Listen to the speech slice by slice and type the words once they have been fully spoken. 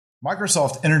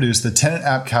Microsoft introduced the Tenant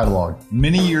App Catalog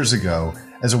many years ago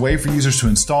as a way for users to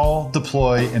install,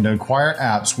 deploy, and to acquire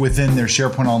apps within their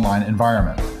SharePoint Online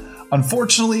environment.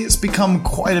 Unfortunately, it's become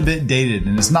quite a bit dated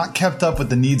and has not kept up with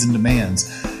the needs and demands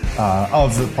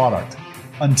of the product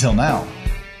until now.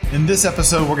 In this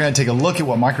episode, we're going to take a look at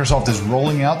what Microsoft is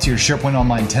rolling out to your SharePoint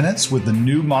Online tenants with the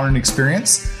new modern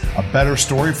experience, a better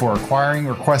story for acquiring,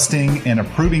 requesting, and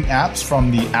approving apps from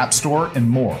the App Store, and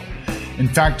more. In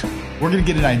fact, we're going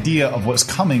to get an idea of what's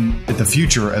coming in the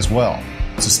future as well.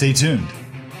 So stay tuned.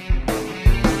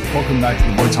 Welcome back to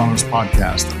the Voitanos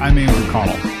podcast. I'm Andrew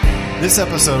Connell. This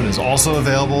episode is also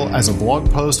available as a blog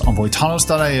post on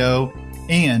Voitanos.io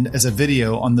and as a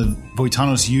video on the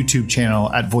Voitanos YouTube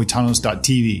channel at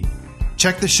Voitanos.tv.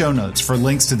 Check the show notes for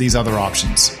links to these other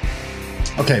options.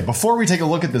 Okay, before we take a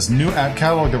look at this new app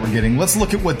catalog that we're getting, let's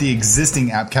look at what the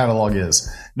existing app catalog is.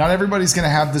 Not everybody's going to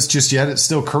have this just yet. It's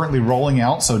still currently rolling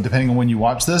out, so depending on when you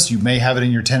watch this, you may have it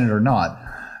in your tenant or not.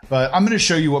 But I'm going to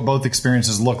show you what both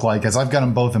experiences look like, as I've got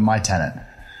them both in my tenant.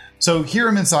 So here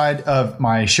I'm inside of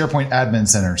my SharePoint Admin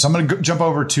Center. So I'm going to jump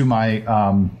over to my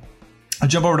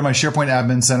SharePoint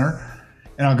Admin Center,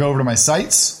 and I'll go over to my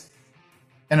sites,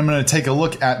 and I'm going to take a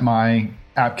look at my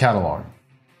app catalog.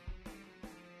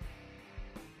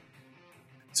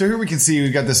 So here we can see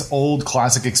we've got this old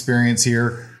classic experience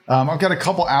here. I've got a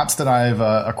couple apps that I've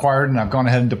acquired and I've gone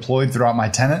ahead and deployed throughout my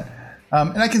tenant.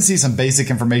 And I can see some basic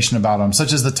information about them,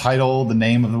 such as the title, the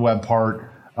name of the web part,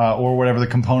 or whatever the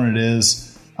component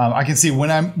is. I can see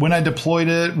when I deployed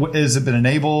it, has it been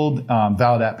enabled,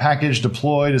 valid app package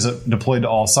deployed, is it deployed to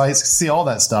all sites? I can see all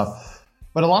that stuff.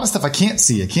 But a lot of stuff I can't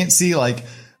see. I can't see like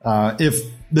if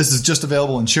this is just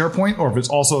available in SharePoint or if it's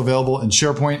also available in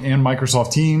SharePoint and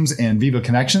Microsoft Teams and Viva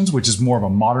Connections, which is more of a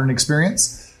modern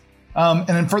experience. And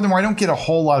then furthermore, I don't get a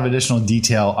whole lot of additional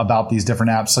detail about these different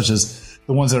apps, such as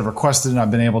the ones that I've requested and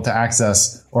I've been able to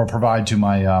access or provide to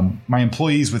my my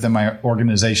employees within my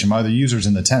organization, my other users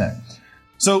in the tenant.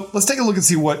 So let's take a look and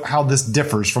see how this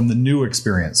differs from the new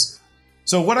experience.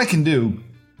 So what I can do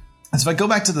is if I go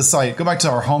back to the site, go back to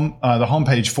our the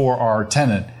homepage for our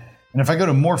tenant, and if I go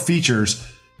to more features,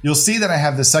 you'll see that I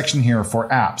have this section here for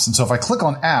apps. And so if I click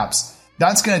on apps,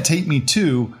 that's going to take me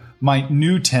to my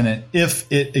new tenant if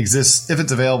it exists, if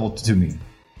it's available to me.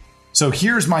 So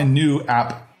here's my new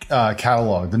app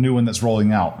catalog, the new one that's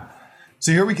rolling out.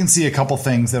 So here we can see a couple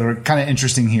things that are kind of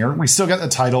interesting here. We still got the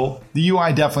title. The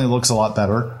UI definitely looks a lot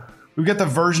better. We've got the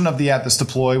version of the app that's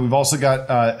deployed. We've also got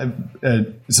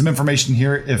some information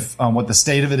here if what the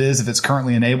state of it is, if it's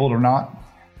currently enabled or not,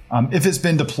 if it's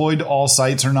been deployed to all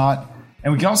sites or not.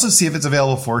 And we can also see if it's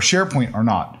available for SharePoint or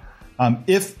not.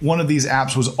 If one of these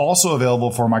apps was also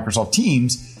available for Microsoft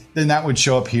Teams, then that would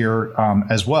show up here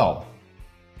as well.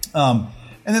 And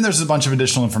then there's a bunch of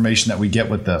additional information that we get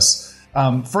with this.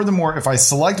 Furthermore, if I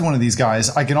select one of these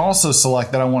guys, I can also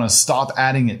select that I want to stop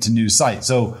adding it to new sites.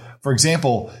 So, for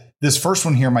example, this first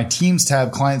one here, my Teams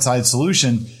tab client-side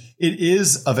solution, it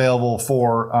is available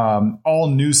for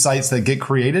all new sites that get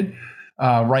created.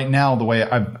 Right now, the way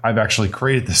I've actually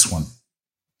created this one.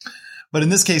 But in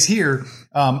this case here,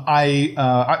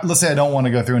 let's say I don't want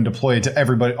to go through and deploy it to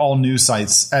everybody, all new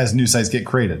sites as new sites get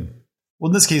created. Well,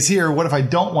 in this case here, what if I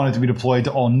don't want it to be deployed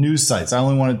to all new sites? I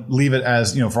only want to leave it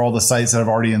as, for all the sites that have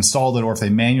already installed it or if they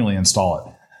manually install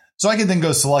it. So I can then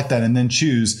go select that and then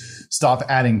choose stop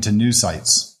adding to new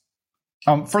sites.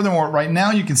 Furthermore, right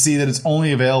now you can see that it's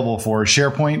only available for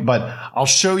SharePoint, but I'll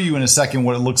show you in a second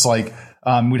what it looks like.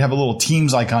 We'd have a little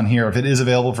Teams icon here if it is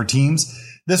available for Teams.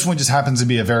 This one just happens to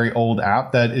be a very old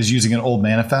app that is using an old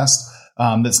manifest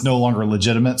that's no longer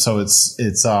legitimate, so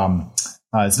it's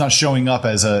not showing up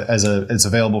as it's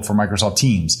available for Microsoft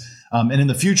Teams. And in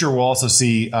the future, we'll also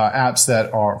see apps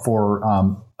that are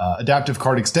for adaptive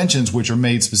card extensions, which are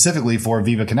made specifically for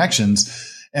Viva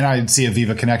Connections, and I'd see a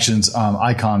Viva Connections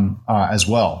icon as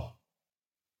well.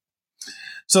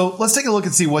 So let's take a look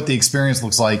and see what the experience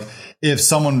looks like if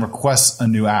someone requests a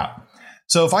new app.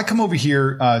 So if I come over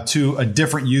here to a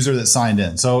different user that signed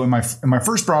in. So in my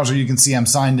first browser, you can see I'm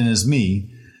signed in as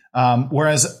me.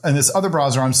 Whereas in this other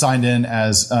browser, I'm signed in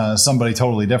as somebody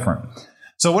totally different.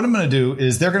 So what I'm going to do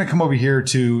is they're going to come over here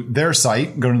to their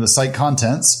site, go to the site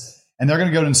contents, and they're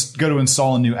going to go to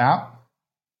install a new app.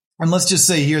 And let's just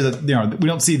say here that they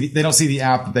don't see the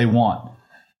app that they want.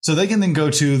 So they can then go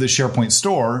to the SharePoint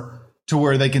store to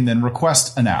where they can then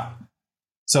request an app.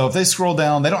 So if they scroll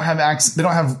down, they don't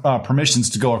have permissions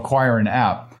to go acquire an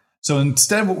app. So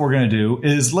instead, what we're going to do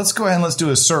is let's go ahead and let's do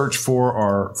a search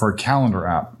for a calendar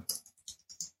app.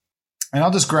 And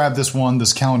I'll just grab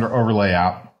this calendar overlay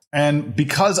app. And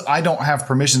because I don't have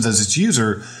permissions as its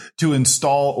user to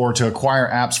install or to acquire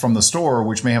apps from the store,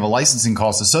 which may have a licensing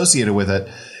cost associated with it,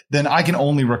 then I can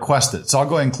only request it. So I'll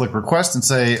go ahead and click request and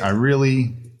say,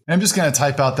 and I'm just going to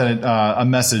type out that a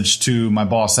message to my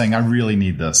boss saying, I really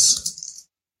need this.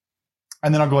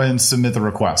 And then I'll go ahead and submit the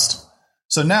request.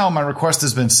 So now my request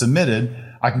has been submitted.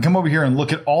 I can come over here and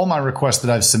look at all my requests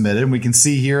that I've submitted. And we can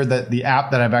see here that the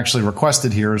app that I've actually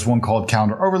requested here is one called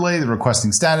Calendar Overlay. The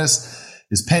requesting status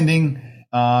is pending.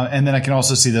 And then I can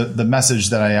also see the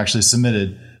message that I actually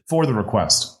submitted for the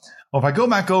request. Well, if I go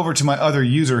back over to my other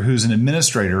user who's an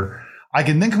administrator, I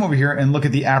can then come over here and look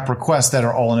at the app requests that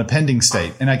are all in a pending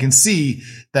state. And I can see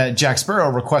that Jack Sparrow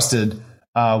requested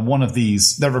one of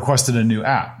these that requested a new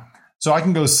app. So I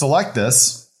can go select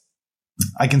this.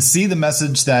 I can see the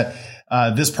message that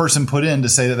this person put in to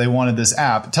say that they wanted this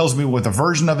app. It tells me what the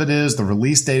version of it is, the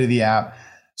release date of the app,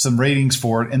 some ratings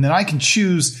for it. And then I can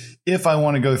choose if I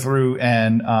want to go through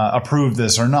and approve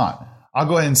this or not. I'll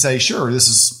go ahead and say, sure, this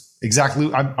is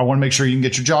exactly, I want to make sure you can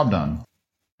get your job done.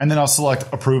 And then I'll select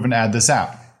approve and add this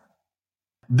app.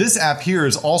 This app here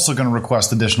is also going to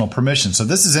request additional permissions. So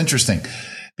this is interesting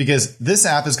because this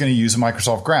app is going to use a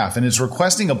Microsoft Graph and it's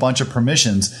requesting a bunch of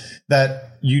permissions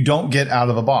that you don't get out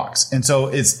of the box. And so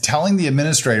it's telling the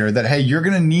administrator that, hey, you're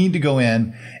going to need to go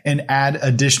in and add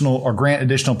additional or grant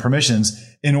additional permissions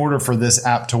in order for this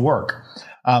app to work.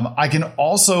 I can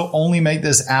also only make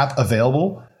this app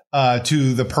available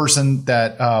to the person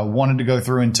that wanted to go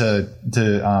through and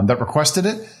that requested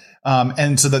it.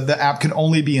 And so that the app can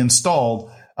only be installed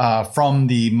from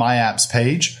the My Apps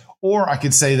page, or I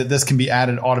could say that this can be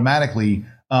added automatically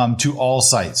to all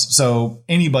sites. So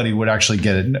anybody would actually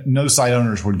get it. No site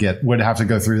owners would have to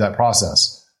go through that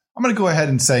process. I'm going to go ahead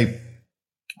and say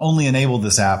only enable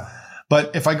this app.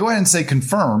 But if I go ahead and say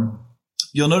confirm,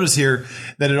 you'll notice here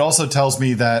that it also tells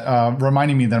me that,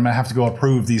 reminding me that I'm going to have to go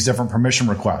approve these different permission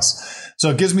requests. So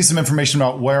it gives me some information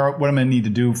about what I'm going to need to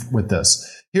do with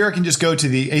this. Here I can just go to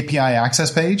the API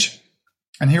access page.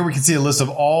 And here we can see a list of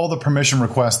all the permission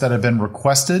requests that have been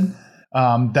requested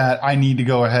that I need to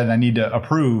go ahead and I need to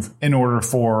approve in order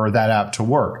for that app to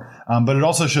work. But it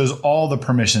also shows all the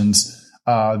permissions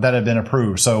that have been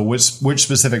approved. So which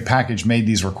specific package made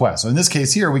these requests. So in this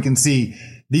case here, we can see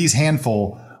these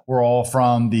handful were all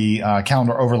from the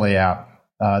Calendar Overlay app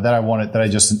that I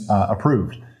just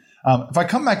approved. If I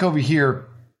come back over here,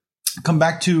 come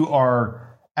back to our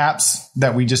apps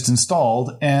that we just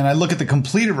installed, and I look at the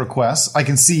completed requests, I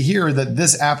can see here that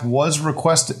this app that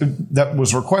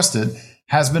was requested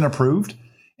has been approved.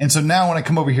 And so now when I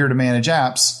come over here to manage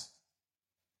apps,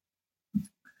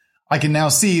 I can now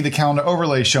see the Calendar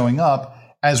Overlay showing up,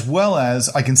 as well as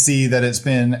I can see that it's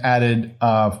been added,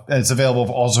 it's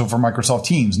available also for Microsoft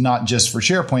Teams, not just for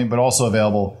SharePoint, but also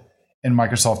available in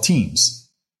Microsoft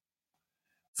Teams.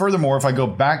 Furthermore, if I go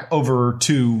back over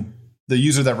to the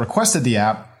user that requested the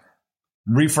app,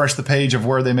 refresh the page of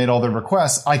where they made all their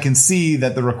requests, I can see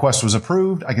that the request was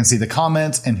approved. I can see the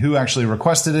comments and who actually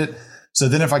requested it. So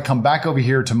then if I come back over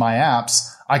here to My Apps,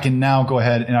 I can now go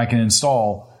ahead and I can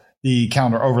install the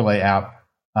Calendar Overlay app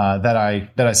that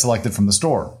I selected from the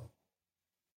store.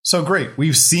 So great.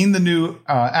 We've seen the new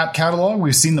app catalog.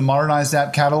 We've seen the modernized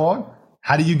app catalog.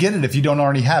 How do you get it if you don't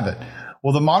already have it?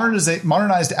 Well, the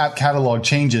modernized app catalog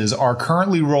changes are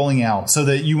currently rolling out so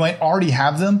that you might already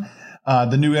have them,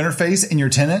 the new interface in your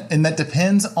tenant. And that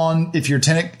depends on if your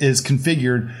tenant is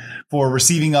configured for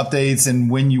receiving updates and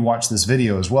when you watch this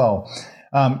video as well.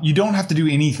 You don't have to do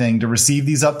anything to receive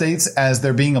these updates as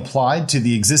they're being applied to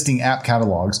the existing app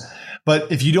catalogs.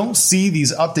 But if you don't see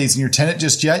these updates in your tenant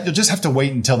just yet, you'll just have to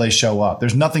wait until they show up.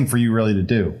 There's nothing for you really to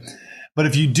do. But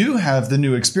if you do have the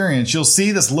new experience, you'll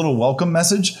see this little welcome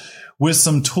message with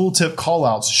some tooltip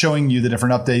callouts showing you the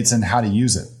different updates and how to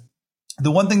use it.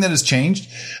 The one thing that has changed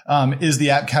is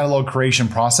the app catalog creation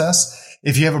process.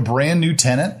 If you have a brand new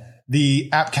tenant, the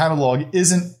app catalog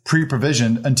isn't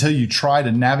pre-provisioned until you try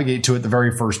to navigate to it the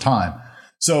very first time.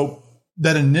 So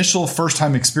that initial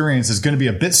first-time experience is going to be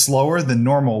a bit slower than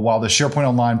normal while the SharePoint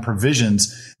Online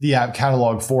provisions the app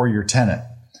catalog for your tenant.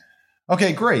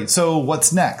 Okay, great. So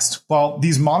what's next? Well,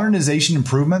 these modernization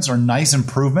improvements are nice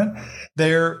improvement.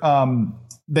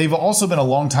 They've also been a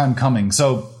long time coming.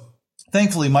 So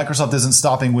thankfully, Microsoft isn't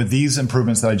stopping with these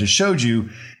improvements that I just showed you,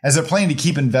 as they're planning to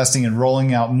keep investing and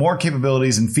rolling out more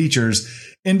capabilities and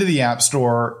features into the App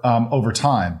Store over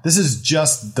time. This is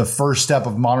just the first step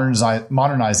of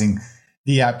modernizing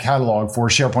the app catalog for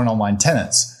SharePoint Online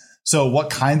tenants. So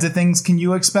what kinds of things can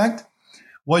you expect?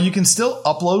 Well, you can still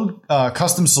upload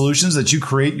custom solutions that you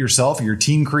create yourself or your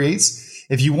team creates.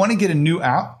 If you want to get a new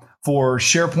app for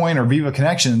SharePoint or Viva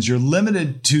Connections, you're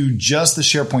limited to just the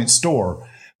SharePoint store.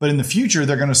 But in the future,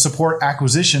 they're going to support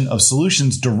acquisition of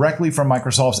solutions directly from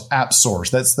Microsoft's App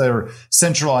Source. That's their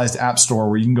centralized app store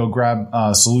where you can go grab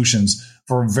solutions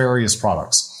for various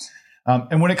products.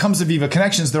 And when it comes to Viva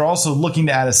Connections, they're also looking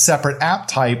to add a separate app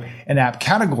type and app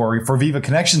category for Viva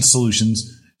Connections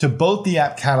solutions to both the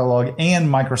app catalog and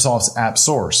Microsoft's App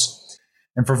Source.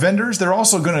 And for vendors, they're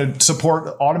also going to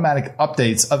support automatic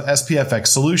updates of SPFX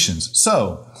solutions.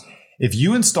 So if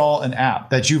you install an app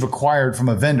that you've acquired from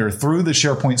a vendor through the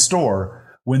SharePoint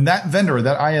store, when that vendor,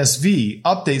 that ISV,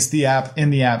 updates the app in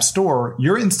the App Store,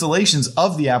 your installations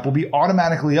of the app will be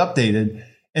automatically updated.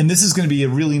 And this is going to be a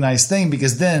really nice thing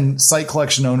because then site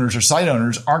collection owners or site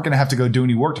owners aren't going to have to go do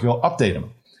any work to go update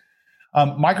them.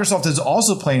 Microsoft is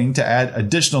also planning to add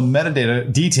additional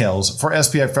metadata details for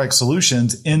SPFX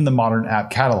solutions in the modern app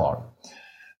catalog.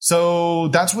 So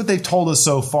that's what they've told us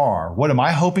so far. What am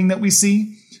I hoping that we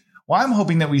see? What I'm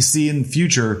hoping that we see in the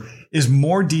future is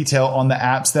more detail on the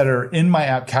apps that are in my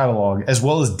app catalog, as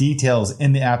well as details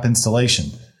in the app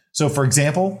installation. So for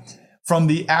example, from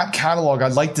the app catalog,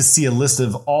 I'd like to see a list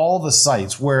of all the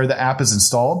sites where the app is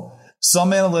installed,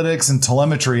 some analytics and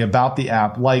telemetry about the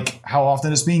app, like how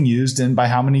often it's being used and by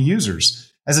how many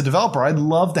users. As a developer, I'd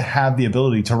love to have the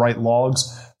ability to write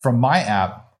logs from my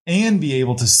app and be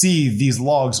able to see these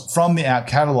logs from the app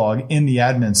catalog in the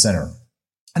admin center.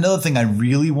 Another thing I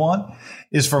really want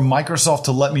is for Microsoft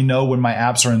to let me know when my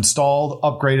apps are installed,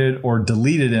 upgraded, or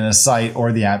deleted in a site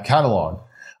or the app catalog.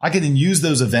 I can then use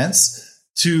those events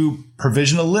to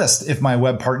provision a list if my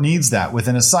web part needs that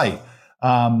within a site.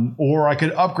 Or I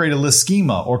could upgrade a list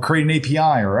schema or create an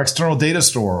API or external data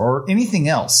store or anything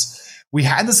else. We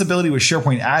had this ability with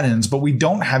SharePoint add-ins, but we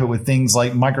don't have it with things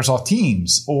like Microsoft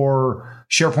Teams or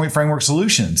SharePoint Framework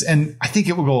Solutions. And I think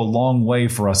it will go a long way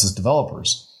for us as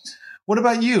developers. What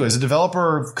about you as a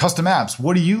developer of custom apps?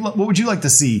 What would you like to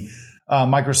see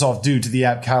Microsoft do to the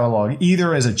app catalog,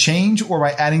 either as a change or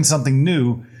by adding something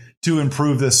new to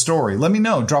improve this story? Let me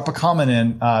know. Drop a comment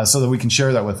in so that we can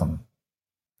share that with them.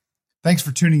 Thanks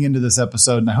for tuning into this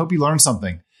episode, and I hope you learned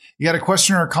something. You got a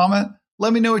question or a comment?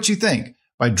 Let me know what you think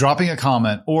by dropping a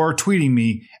comment or tweeting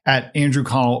me at Andrew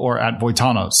Connell or at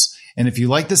Voitanos. And if you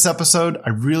like this episode, I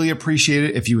really appreciate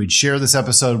it if you would share this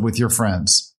episode with your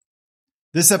friends.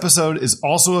 This episode is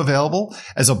also available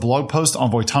as a blog post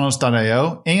on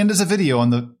Voitanos.io and as a video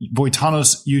on the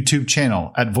Voitanos YouTube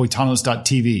channel at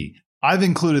Voitanos.tv. I've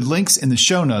included links in the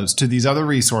show notes to these other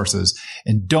resources,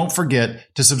 and don't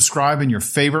forget to subscribe in your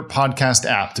favorite podcast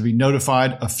app to be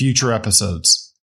notified of future episodes.